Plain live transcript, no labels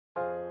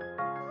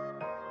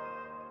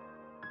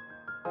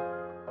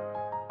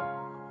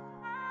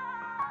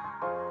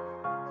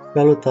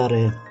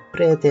Salutare,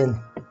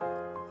 prieteni!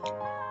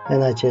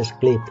 În acest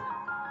clip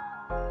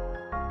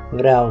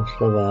vreau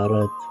să vă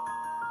arăt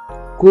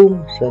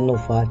cum să nu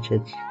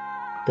faceți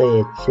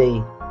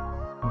taieteii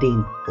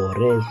din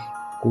orez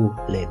cu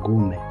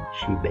legume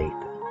și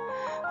bacon.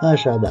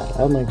 Așadar,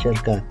 am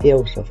încercat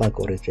eu să fac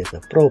o rețetă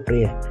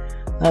proprie,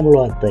 am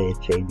luat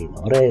taieteii din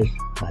orez,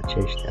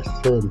 aceștia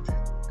sunt,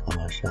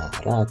 cam așa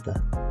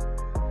arată,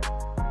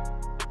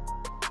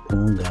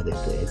 punga de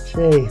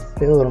taieteii,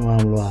 pe urmă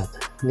am luat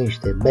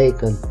niște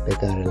bacon pe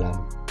care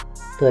l-am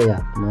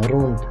tăiat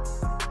mărunt,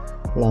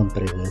 l-am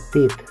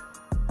pregătit,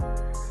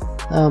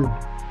 am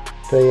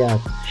tăiat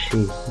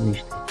și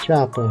niște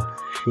ceapă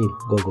și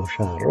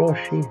gogoșa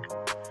roșii,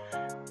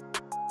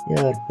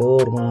 iar pe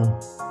urmă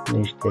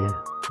niște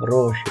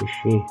roșii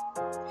și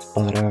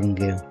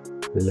sparanghel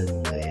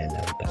lângă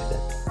ele am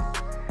pregătit.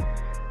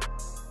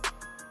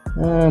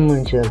 Am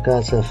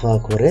încercat să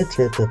fac o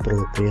rețetă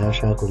proprie,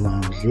 așa cum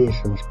am zis,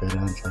 în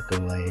speranța că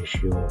va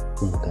ieși o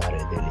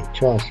mâncare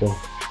delicioasă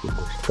și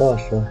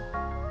gustoasă.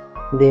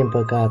 Din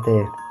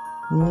păcate,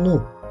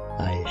 nu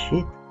a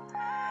ieșit.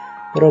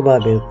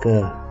 Probabil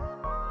că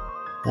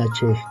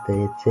acești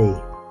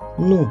taieteii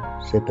nu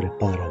se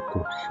prepară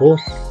cu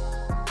sos.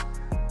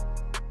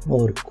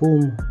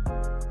 Oricum,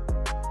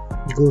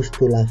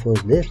 gustul a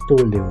fost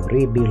destul de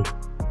oribil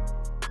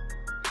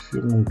și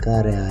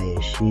mâncarea a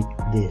ieșit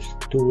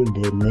destul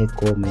de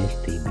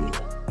necomestibilă.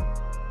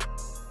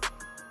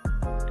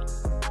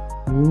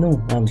 Nu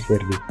am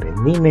servit pe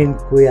nimeni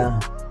cu ea.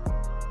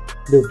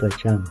 După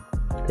ce am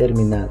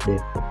terminat de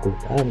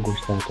făcut, am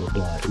gustat-o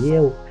doar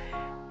eu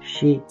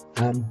și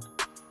am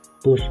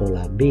pus-o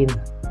la bin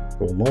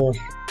frumos,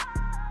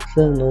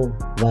 să nu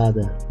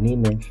vadă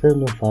nimeni, să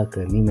nu facă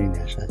nimeni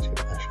așa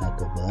ceva. Așa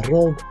că vă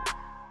rog,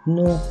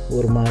 nu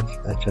urmați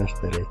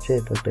această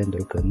rețetă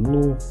pentru că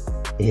nu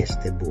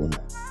este bună.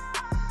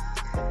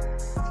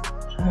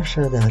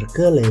 Așadar,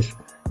 călesc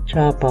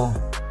ceapa,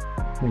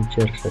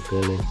 încerc să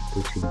călesc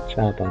puțin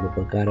ceapa,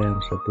 după care am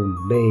să pun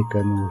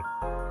baconul,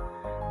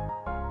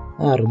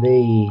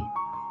 ardeii,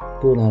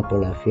 pun apă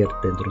la fiert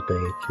pentru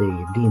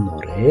taieteii din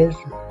orez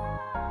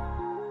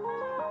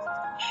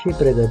și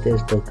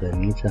pregătesc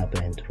tocănița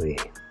pentru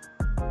ei.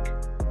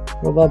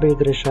 Probabil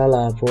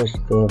greșeala a fost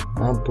că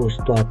am pus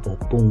toată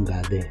punga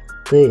de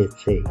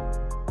taieteii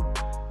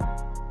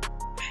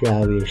și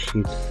au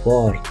ieșit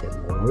foarte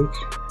mulți,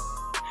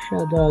 și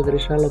a doua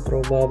greșeală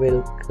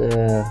probabil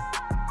că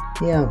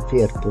i-am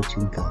fiert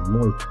puțin cam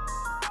mult.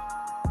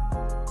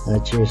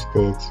 Acești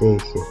taieteii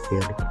se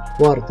fierb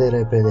foarte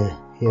repede,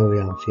 eu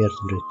i-am fiert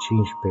vreo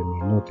 15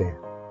 minute,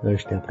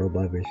 ăștia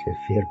probabil se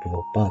fierb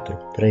vreo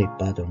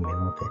 3-4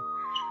 minute,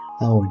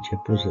 au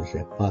început să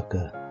se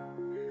facă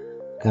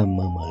cam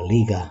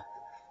mămăliga,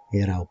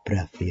 erau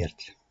prea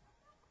fierți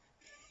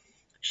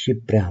și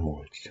prea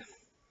mulți.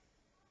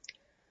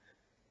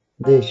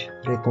 Deci,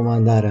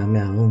 recomandarea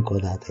mea încă o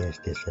dată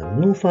este să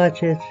nu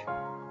faceți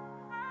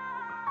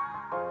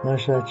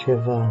așa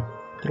ceva.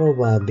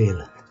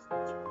 Probabil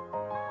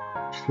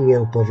și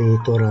eu pe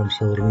viitor am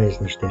să urmez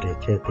niște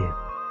rețete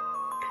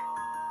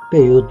pe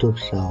YouTube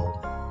sau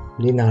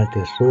din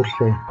alte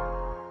surse.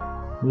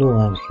 Nu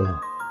am să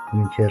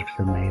încerc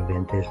să mai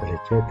inventez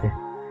rețete,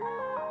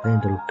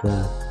 pentru că,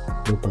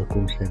 după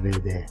cum se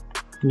vede,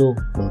 nu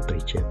mă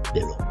pricep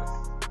deloc.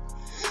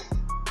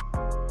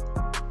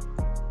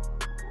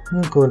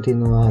 În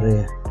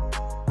continuare,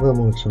 vă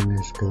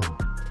mulțumesc că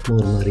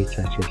urmăriți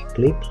acest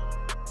clip.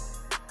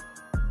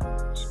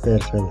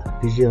 Sper să-l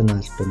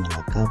vizionați până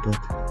la capăt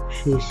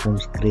și să-mi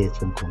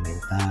scrieți în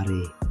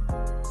comentarii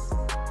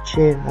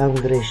ce am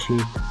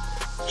greșit,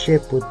 ce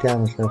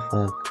puteam să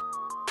fac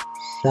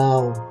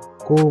sau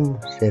cum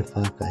se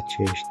fac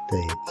acești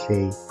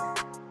taieteii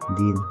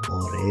din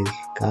orez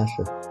ca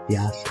să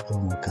iasă o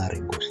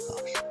mâncare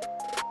gustoasă.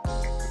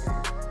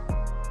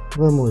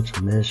 Vă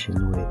mulțumesc și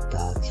nu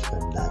uitați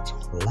să-mi dați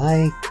un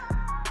like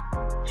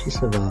și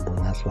să vă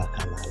abonați la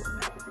canalul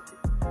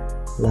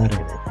meu. La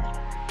revedere!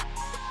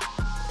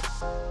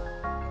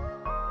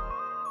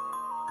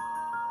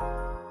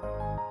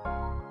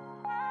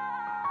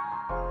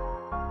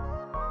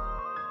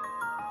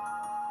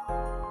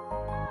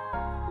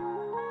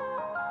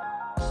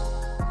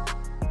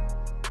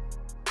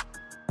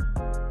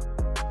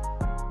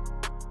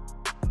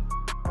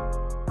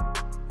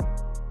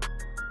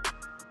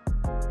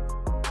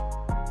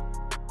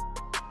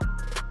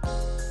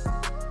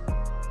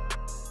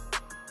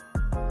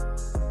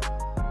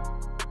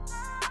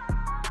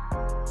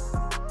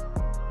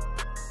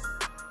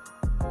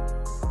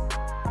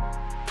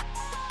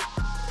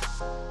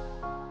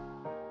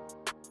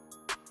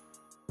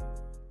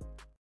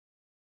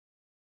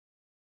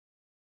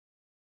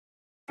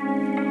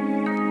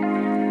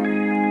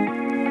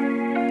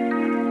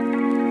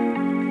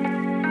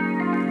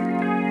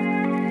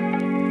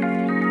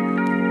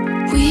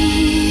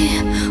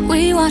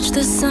 We watch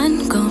the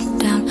sun go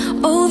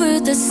down over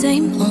the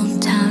same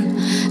old town,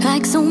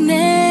 like so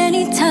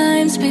many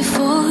times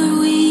before.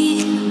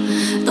 We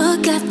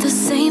look at the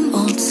same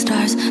old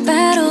stars,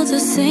 battle the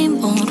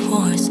same old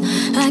wars,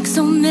 like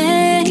so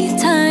many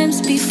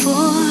times before.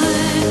 before.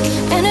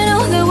 And I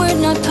know that we're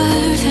not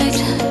perfect,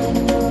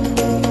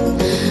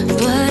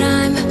 but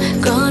I'm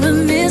gonna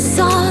miss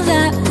all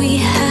that we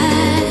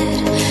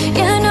had.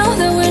 Yeah, I know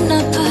that we're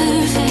not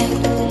perfect,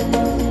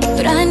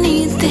 but I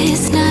need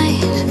this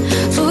night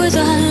for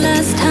the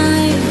last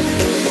time.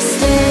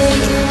 Stay,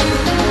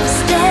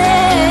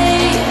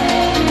 stay.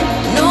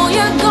 Know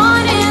you're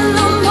gone in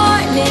the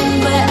morning,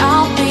 but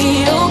I'll be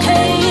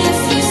okay if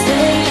you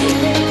stay.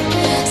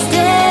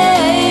 Stay.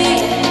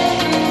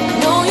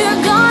 Know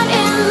you're gone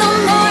in the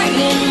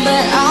morning,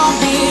 but I'll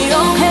be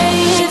okay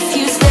if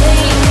you stay.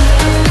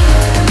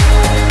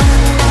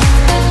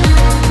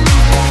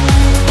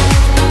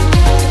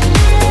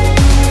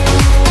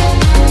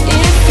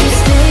 If you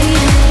stay.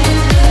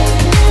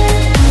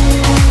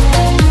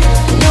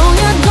 Know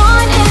you're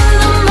gone in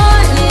the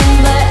morning,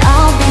 but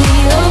I'll be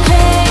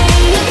okay.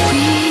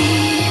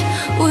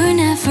 We were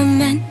never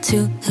meant to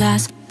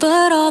last,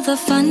 but all the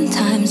fun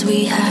times we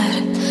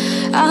had,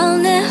 I'll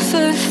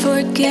never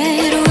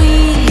forget. We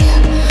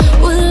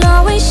will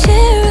always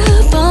share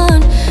a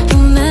bond, no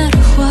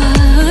matter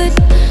what,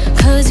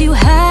 'cause you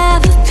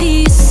have a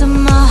piece of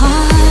my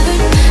heart.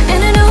 And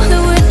I know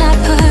that we're not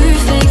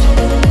perfect,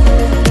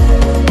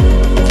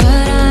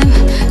 but I'm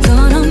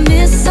gonna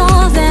miss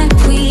all that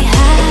we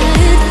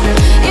had.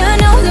 Yeah, I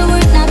know that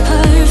we're not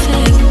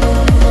perfect,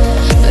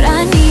 but I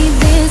need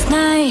this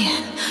night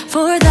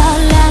for the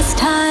last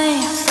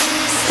time.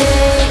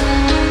 Stay,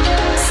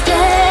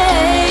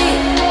 stay.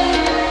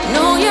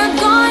 Know you're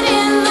gone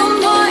in the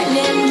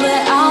morning,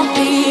 but I'll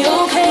be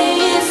okay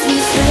if you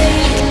stay.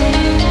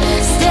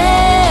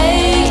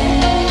 Stay.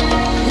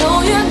 Know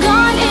you're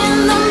gone in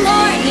the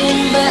morning,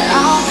 but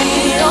I'll be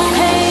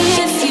okay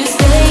if you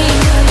stay.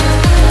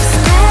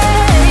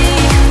 Stay.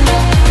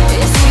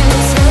 If you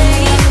stay.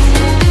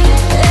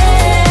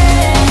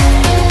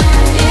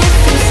 If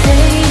you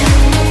stay.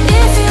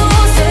 If you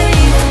stay.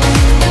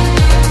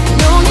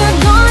 Know you're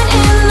gone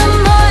in the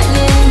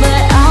morning,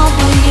 but I'll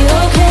be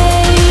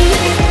okay.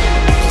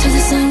 Till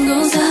the sun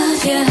goes up,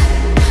 yeah,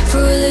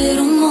 for a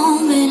little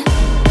moment.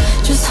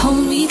 Just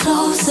hold me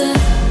closer,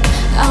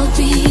 I'll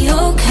be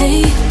okay.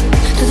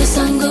 Till the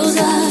sun goes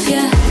up,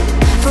 yeah,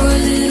 for a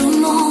little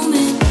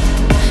moment.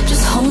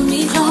 Just hold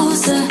me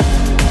closer,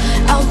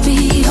 I'll be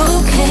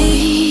okay.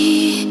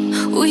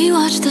 We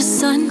watch the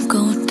sun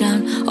go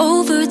down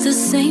over the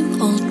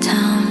same old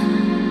town.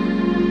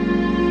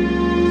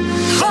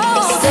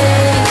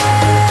 Stay,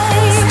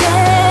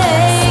 stay.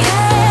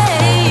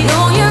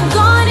 Know you're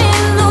gone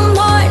in the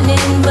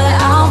morning, but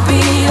I'll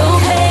be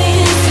okay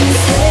if you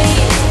stay.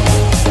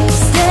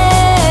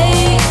 Stay.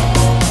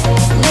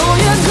 Know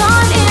you're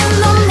gone in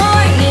the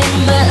morning,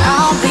 but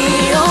I'll be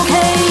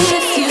okay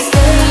if you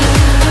stay.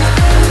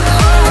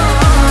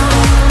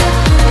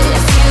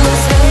 If you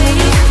stay.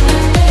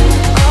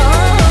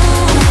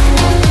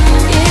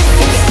 If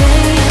you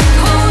stay.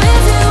 Oh,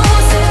 if you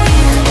stay.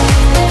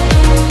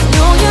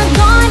 Know you're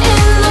gone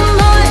in the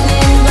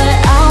morning, but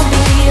I'll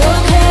be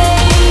okay.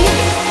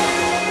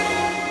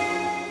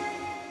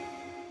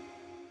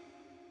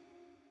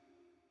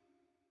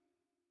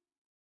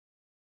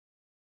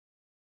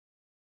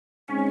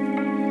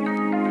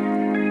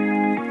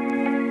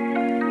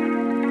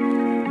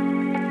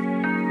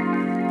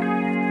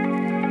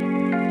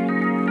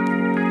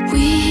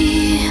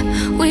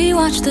 We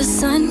watch the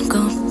sun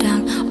go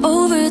down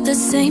over the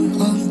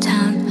same old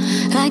town,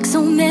 like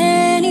so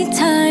many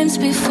times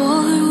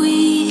before.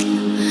 We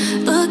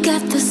look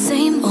at the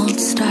same old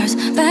stars,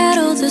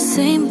 battle the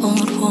same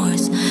old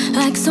wars,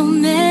 like so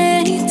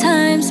many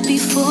times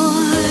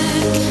before.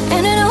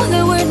 And I know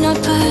that we're not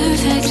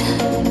perfect,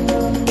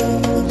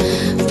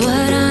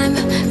 but I'm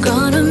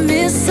gonna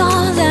miss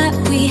all that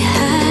we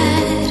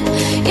had.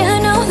 Yeah, I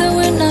know that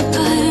we're not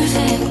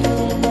perfect,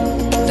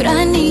 but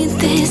I need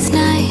this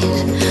night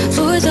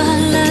for the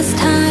last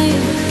time.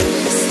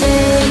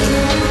 Stay,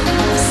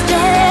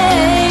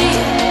 stay.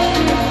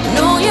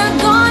 Know you're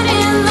gone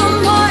in the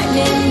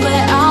morning,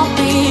 but I'll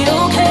be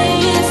okay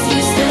if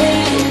you stay.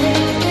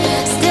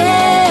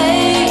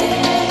 Stay.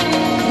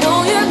 Know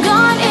you're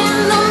gone in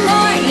the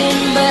morning,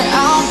 but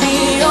I'll be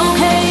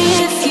okay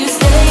if you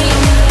stay.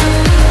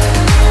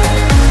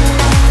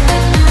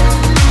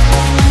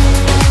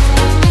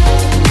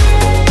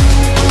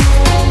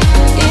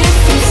 If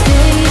you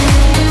stay.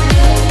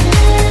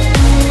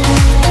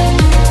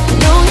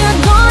 Know you're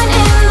gone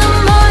in the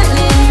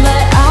morning,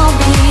 but I'll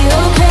be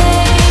okay.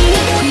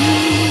 We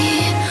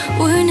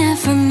were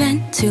never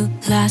meant to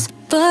last,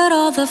 but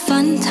all the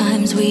fun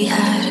times we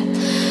had,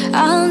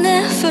 I'll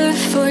never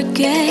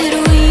forget.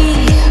 We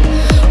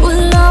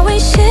will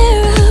always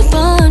share a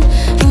bond,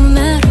 no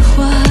matter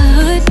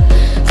what,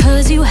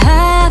 'cause you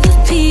have a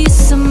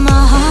piece of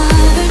my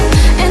heart.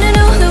 And I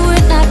know that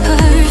we're not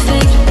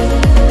perfect,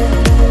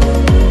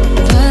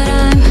 but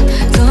I'm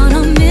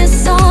gonna miss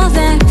all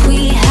that we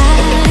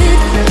had.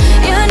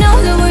 Yeah, I know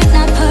that we're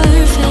not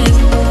perfect,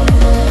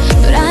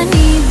 but I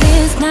need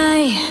this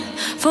night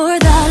for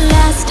the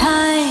last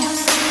time.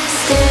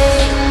 Stay,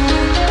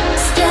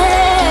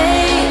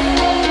 stay.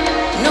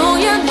 Know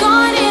you're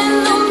gone in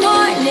the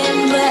morning,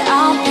 but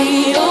I'll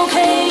be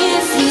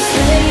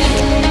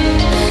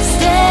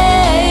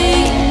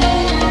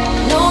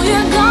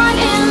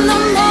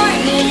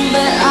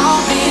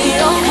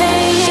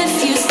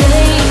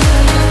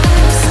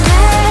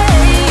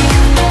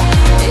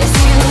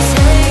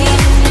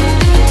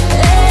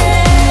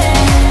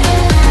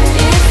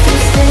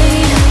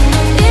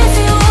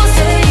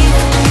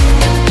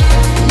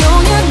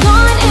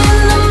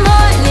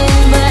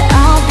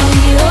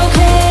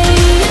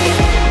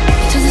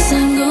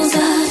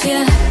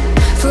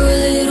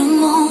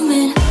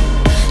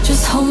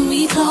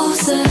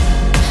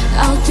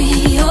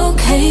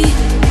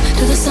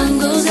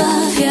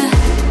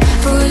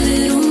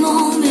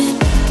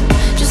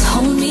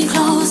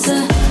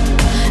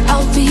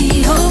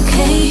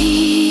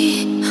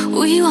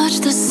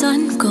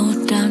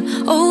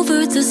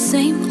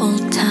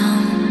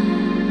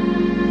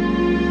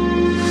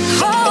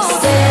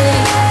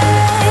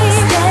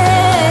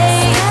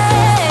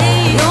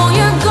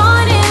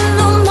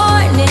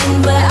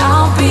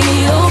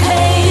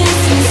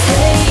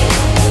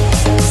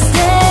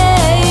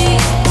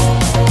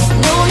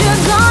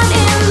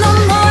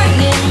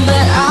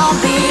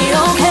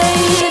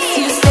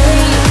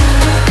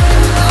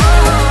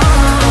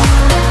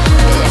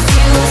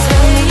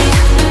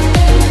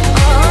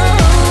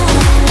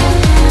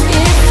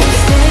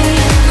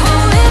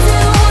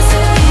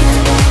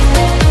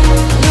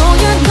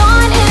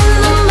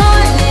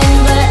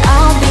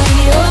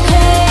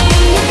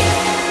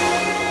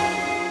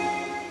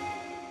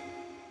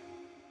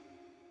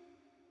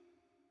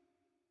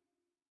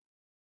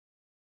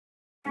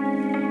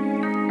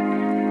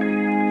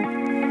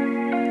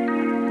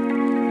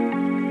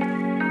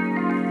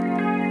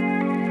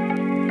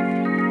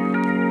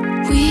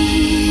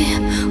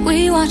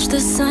We watch the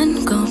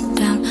sun go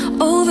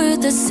down over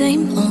the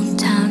same old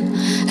town,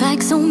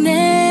 like so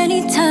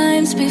many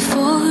times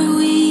before.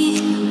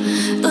 We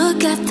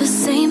look at the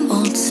same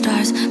old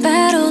stars,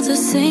 battle the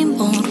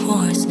same old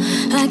wars,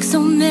 like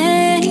so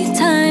many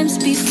times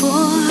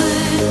before.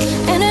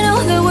 And I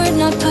know that we're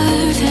not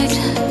perfect,